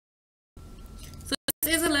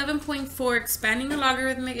11.4, expanding a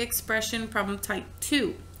logarithmic expression, problem type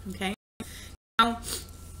 2. Okay. Now,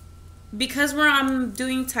 because I'm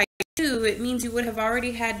doing type 2, it means you would have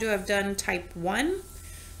already had to have done type 1.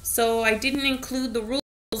 So I didn't include the rules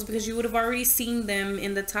because you would have already seen them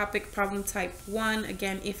in the topic problem type 1.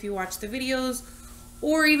 Again, if you watch the videos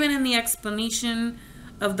or even in the explanation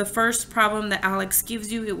of the first problem that Alex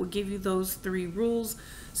gives you, it will give you those 3 rules.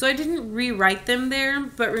 So I didn't rewrite them there,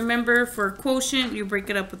 but remember, for a quotient, you break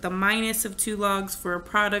it up with the minus of 2 logs. For a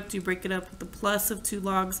product, you break it up with the plus of 2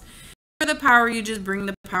 logs. For the power, you just bring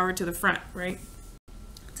the power to the front, right?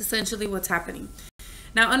 It's essentially what's happening.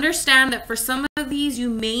 Now understand that for some of these, you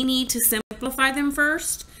may need to simplify them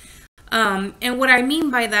first. And what I mean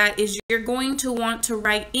by that is you're going to want to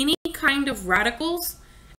write any kind of radicals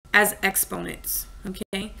as exponents,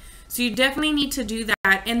 okay? So you definitely need to do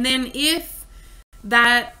that. And then if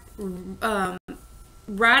that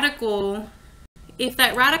radical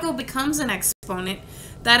becomes an exponent,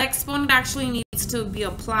 that exponent actually needs to be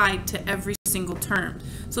applied to every single term.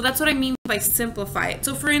 So that's what I mean by simplify it.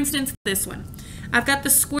 So for instance, this one, I've got the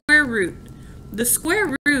square root. The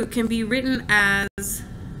square root can be written as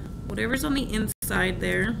whatever's on the inside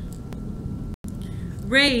there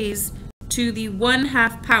raised to the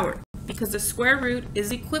 1/2 power, because the square root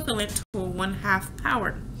is equivalent to a 1/2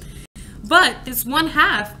 power. But this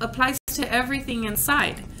 1/2 applies to everything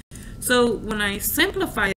inside. So when I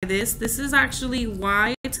simplify this, this is actually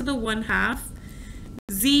y to the 1/2.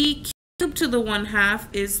 Z cubed to the 1/2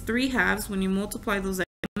 is 3/2 when you multiply those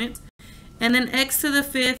exponents. And then x to the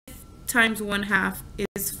 5th times 1/2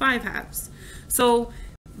 is 5/2. So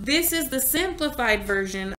this is the simplified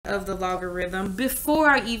version of the logarithm before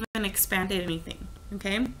I even expanded anything,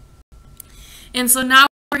 okay? And so now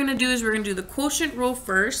what we're going to do is we're going to do the quotient rule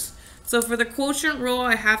first. So for the quotient rule,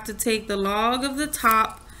 I have to take the log of the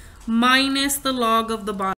top minus the log of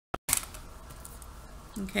the bottom.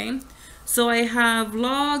 Okay, so I have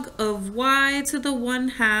log of y to the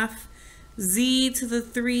 1/2, z to the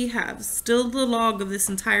 3/2, still the log of this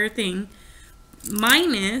entire thing,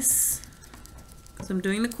 minus, because I'm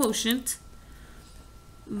doing the quotient,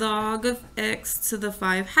 log of x to the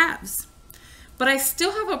 5/2. But I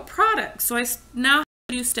still have a product, so I now have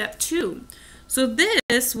to do step 2. So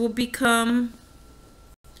this will become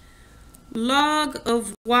log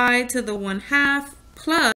of y to the 1/2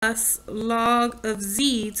 plus log of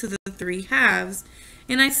z to the 3/2,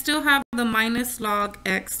 and I still have the minus log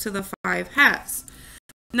x to the 5/2.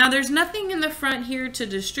 Now there's nothing in the front here to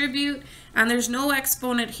distribute, and there's no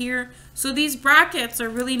exponent here, so these brackets are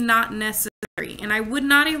really not necessary, and I would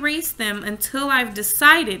not erase them until I've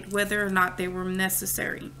decided whether or not they were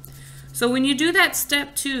necessary. So when you do that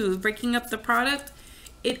step 2, breaking up the product,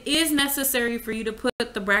 it is necessary for you to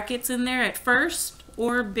put the brackets in there at first,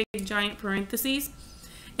 or big giant parentheses,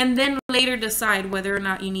 and then later decide whether or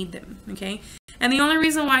not you need them, okay? And the only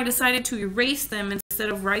reason why I decided to erase them instead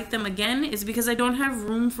of write them again is because I don't have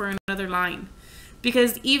room for another line.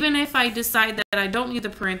 Because even if I decide that I don't need the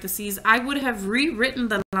parentheses, I would have rewritten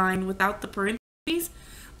the line without the parentheses,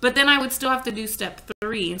 but then I would still have to do step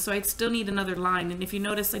 3, and so I'd still need another line. And if you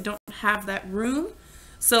notice, I don't have that room.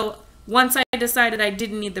 So once I decided I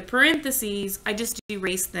didn't need the parentheses, I just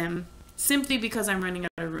erased them simply because I'm running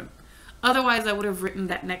out of room. Otherwise, I would have written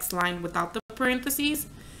that next line without the parentheses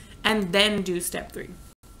and then do step 3.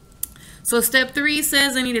 So step 3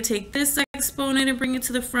 says I need to take this exponent and bring it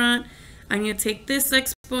to the front. I need to take this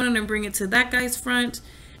exponent and bring it to that guy's front,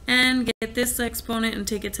 and get this exponent and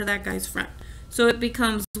take it to that guy's front. So it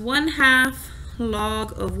becomes 1/2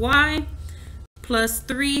 log of y plus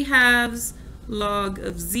 3/2 log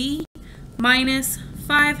of z minus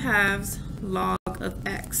 5/2 log of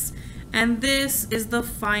x. And this is the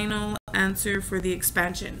final answer for the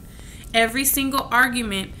expansion. Every single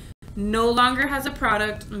argument no longer has a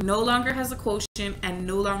product, no longer has a quotient, and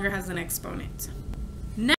no longer has an exponent.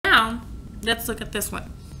 Now, let's look at this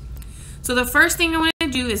one. So the first thing I want to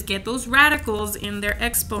do is get those radicals in their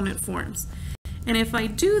exponent forms. And if I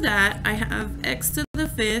do that, I have x to the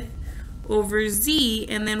 5th over z,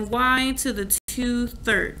 and then y to the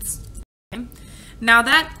 2/3. Okay? Now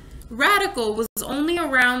that radical was only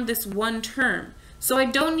around this one term, so I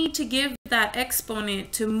don't need to give that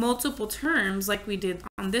exponent to multiple terms like we did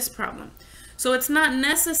on this problem. So it's not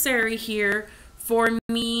necessary here for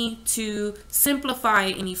me to simplify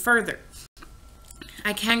any further.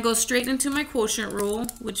 I can go straight into my quotient rule,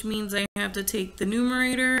 which means I have to take the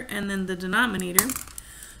numerator and then the denominator.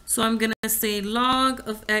 So I'm going to say log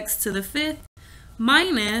of x to the 5th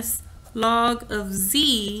minus log of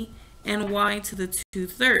z and y to the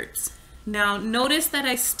 2/3. Now notice that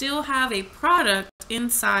I still have a product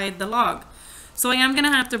inside the log. So I am going to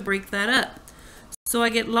have to break that up. So I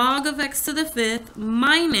get log of x to the 5th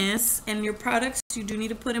minus, and your products you do need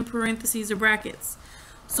to put in parentheses or brackets.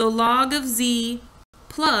 So log of z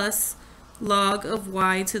plus log of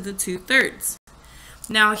y to the 2/3.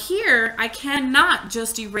 Now here, I cannot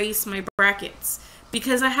just erase my brackets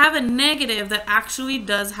because I have a negative that actually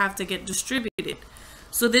does have to get distributed.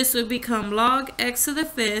 So this would become log x to the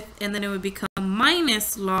 5th, and then it would become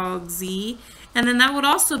minus log z, and then that would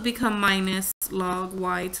also become minus log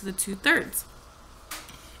y to the 2/3.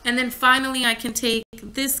 And then finally, I can take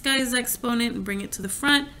this guy's exponent and bring it to the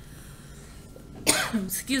front.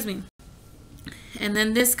 Excuse me. And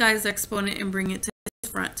then this guy's exponent and bring it to the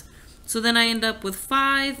front. So then I end up with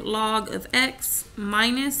 5 log of x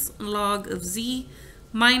minus log of z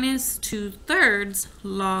minus 2/3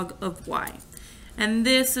 log of y. And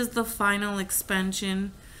this is the final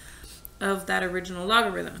expansion of that original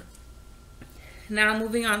logarithm. Now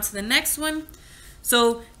moving on to the next one.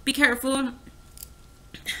 So be careful.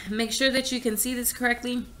 Make sure that you can see this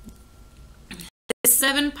correctly. The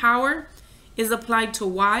 7 power is applied to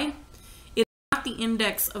y. It's not the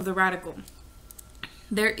index of the radical.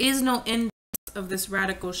 There is no index of this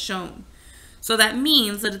radical shown. So that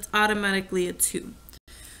means that it's automatically a 2.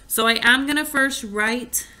 So I am going to first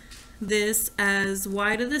write this as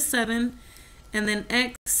y to the 7 and then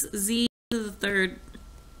x z to the 3rd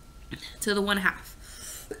to the 1/2.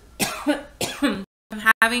 I'm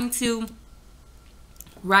having to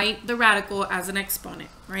write the radical as an exponent,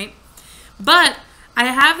 right? But I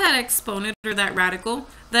have that exponent or that radical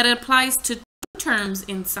that applies to 2 terms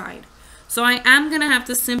inside. So I am going to have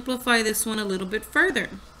to simplify this one a little bit further.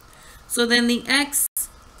 So then the x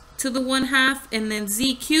to the 1/2 and then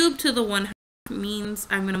z cubed to the 1/2 means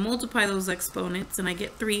I'm going to multiply those exponents and I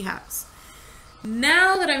get 3/2.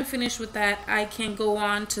 Now that I'm finished with that, I can go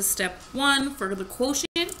on to step 1 for the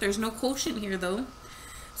quotient. There's no quotient here though.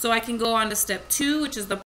 So I can go on to step 2, which is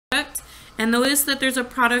the product. And notice that there's a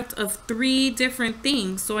product of 3 different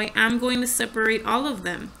things. So I am going to separate all of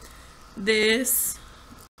them. This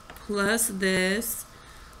plus this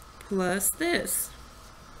plus this.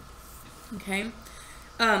 Okay.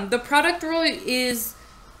 The product rule is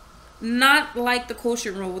not like the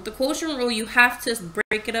quotient rule. With the quotient rule, you have to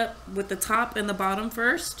break it up with the top and the bottom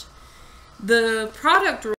first. The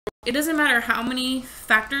product rule, it doesn't matter how many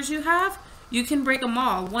factors you have. You can break them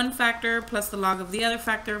all. 1 factor plus the log of the other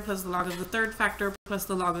factor plus the log of the 3rd factor plus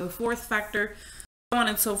the log of the 4th factor, so on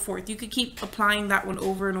and so forth. You could keep applying that one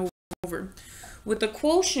over and over and over. With the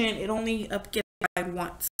quotient, it only gets applied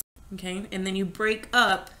once, okay? And then you break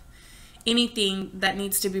up anything that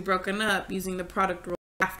needs to be broken up using the product rule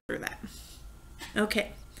after that.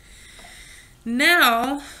 Okay.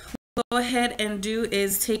 Now, what we'll go ahead and do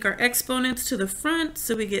is take our exponents to the front.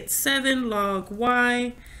 So we get 7 log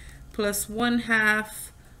y plus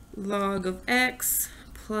 1/2 log of x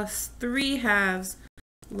plus 3/2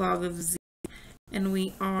 log of z. And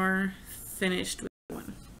we are finished with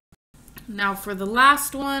one. Now for the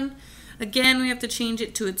last one, again, we have to change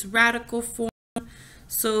it to its radical form.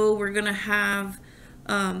 So we're going to have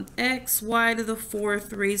x y to the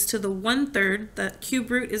 4th raised to the 1/3. That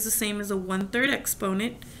cube root is the same as a 1/3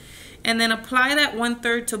 exponent. And then apply that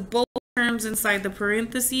 1/3 to both terms inside the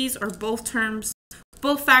parentheses, or both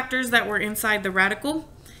factors that were inside the radical.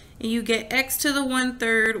 And you get x to the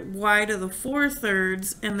 1/3, y to the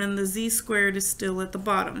 4/3, and then the z squared is still at the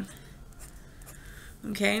bottom.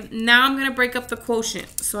 Okay, now I'm going to break up the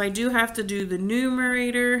quotient. So I do have to do the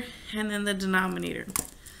numerator and then the denominator.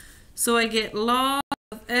 So I get log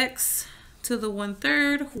of x to the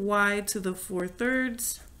 1/3, y to the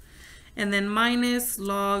 4/3, and then minus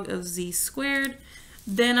log of z squared.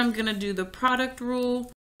 Then I'm going to do the product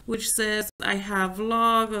rule, which says I have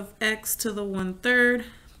log of x to the 1/3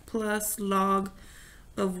 plus log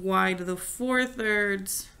of y to the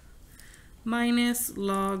 4/3 minus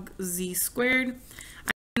log z squared.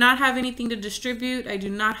 I do not have anything to distribute. I do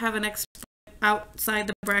not have an exponent outside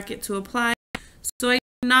the bracket to apply. So I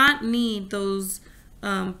do not need those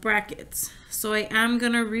brackets. So I am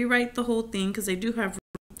going to rewrite the whole thing because I do have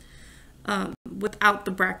without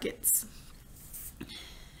the brackets.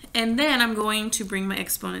 And then I'm going to bring my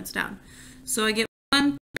exponents down. So I get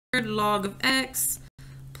 1/3 log of x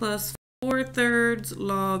plus 4/3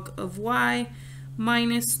 log of y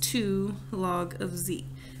minus 2 log of z.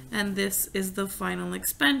 And this is the final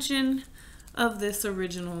expansion of this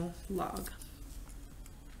original log.